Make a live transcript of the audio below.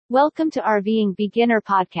Welcome to RVing Beginner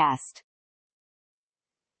Podcast.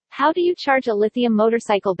 How do you charge a lithium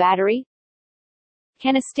motorcycle battery?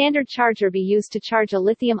 Can a standard charger be used to charge a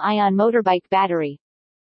lithium-ion motorbike battery?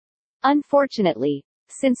 Unfortunately,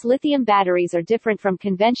 since lithium batteries are different from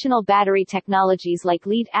conventional battery technologies like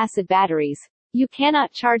lead-acid batteries, you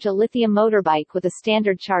cannot charge a lithium motorbike with a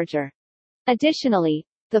standard charger. Additionally,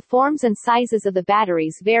 the forms and sizes of the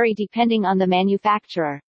batteries vary depending on the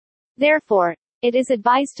manufacturer. Therefore, it is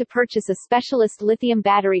advised to purchase a specialist lithium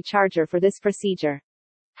battery charger for this procedure.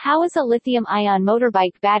 How is a lithium-ion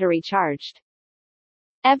motorbike battery charged?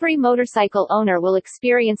 Every motorcycle owner will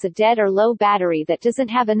experience a dead or low battery that doesn't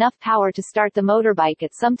have enough power to start the motorbike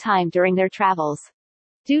at some time during their travels.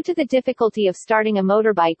 Due to the difficulty of starting a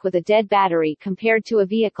motorbike with a dead battery compared to a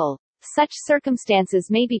vehicle, such circumstances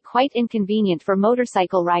may be quite inconvenient for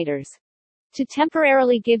motorcycle riders. To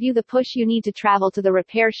temporarily give you the push you need to travel to the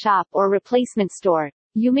repair shop or replacement store,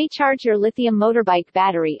 you may charge your lithium motorbike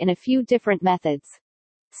battery in a few different methods.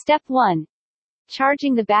 Step 1.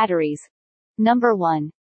 Charging the batteries. Number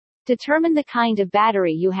 1. Determine the kind of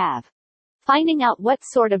battery you have. Finding out what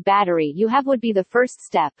sort of battery you have would be the first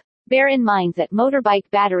step. Bear in mind that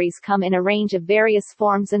motorbike batteries come in a range of various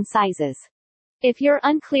forms and sizes. If you're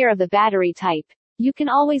unclear of the battery type, you can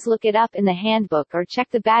always look it up in the handbook or check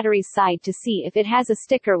the battery's side to see if it has a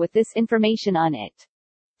sticker with this information on it.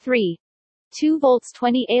 3. 2 volts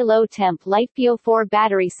 20A low temp LiFePO4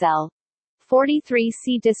 battery cell.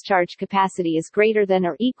 43C discharge capacity is greater than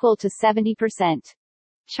or equal to 70%.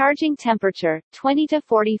 Charging temperature, 20 to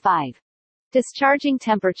 45. Discharging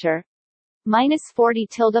temperature, -40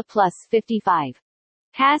 tilde plus 55.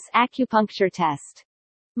 Pass acupuncture test.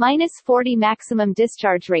 -40 maximum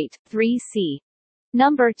discharge rate, 3C.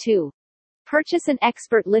 Number 2. Purchase an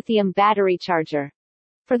expert lithium battery charger.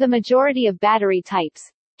 For the majority of battery types,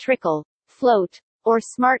 trickle, float, or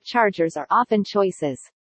smart chargers are often choices.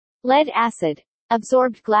 Lead acid,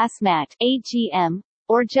 absorbed glass mat, AGM,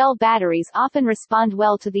 or gel batteries often respond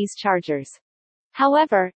well to these chargers.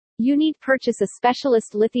 However, you need purchase a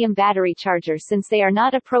specialist lithium battery charger since they are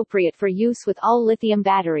not appropriate for use with all lithium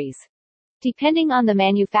batteries. Depending on the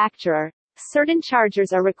manufacturer, certain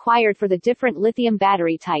chargers are required for the different lithium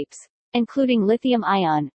battery types, including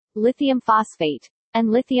lithium-ion, lithium phosphate, and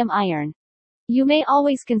lithium iron. You may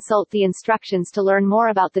always consult the instructions to learn more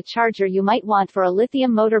about the charger you might want for a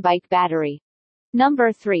lithium motorbike battery.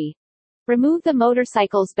 Number 3. Remove the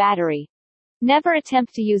motorcycle's battery. Never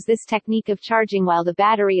attempt to use this technique of charging while the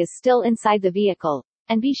battery is still inside the vehicle,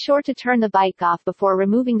 and be sure to turn the bike off before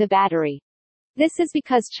removing the battery. This is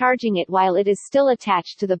because charging it while it is still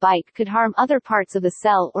attached to the bike could harm other parts of the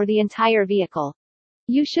cell or the entire vehicle.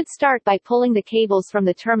 You should start by pulling the cables from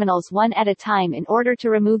the terminals one at a time in order to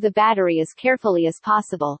remove the battery as carefully as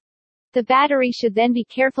possible. The battery should then be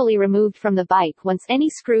carefully removed from the bike once any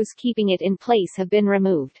screws keeping it in place have been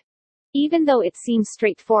removed. Even though it seems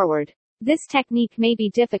straightforward, this technique may be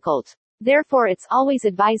difficult, therefore it's always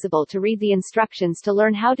advisable to read the instructions to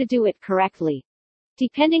learn how to do it correctly.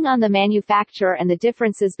 Depending on the manufacturer and the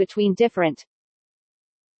differences between different.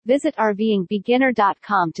 Visit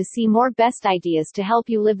RVingBeginner.com to see more best ideas to help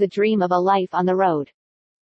you live the dream of a life on the road.